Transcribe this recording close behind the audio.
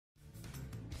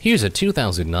Here's a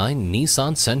 2009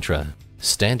 Nissan Sentra.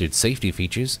 Standard safety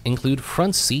features include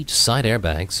front seat side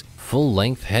airbags,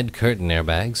 full-length head curtain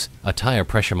airbags, a tire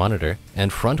pressure monitor,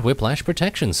 and front whiplash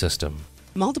protection system.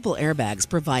 Multiple airbags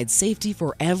provide safety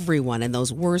for everyone in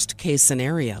those worst-case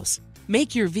scenarios.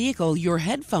 Make your vehicle your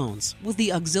headphones with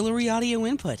the auxiliary audio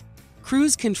input.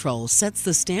 Cruise control sets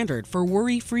the standard for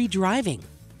worry-free driving.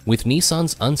 With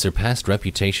Nissan's unsurpassed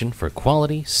reputation for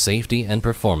quality, safety, and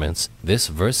performance, this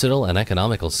versatile and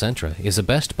economical Sentra is a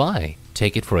best buy.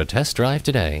 Take it for a test drive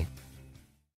today.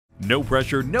 No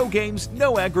pressure, no games,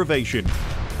 no aggravation.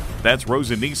 That's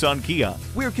Rosen Nissan Kia.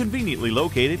 We're conveniently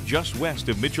located just west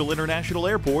of Mitchell International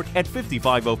Airport at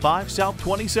 5505 South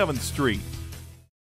 27th Street.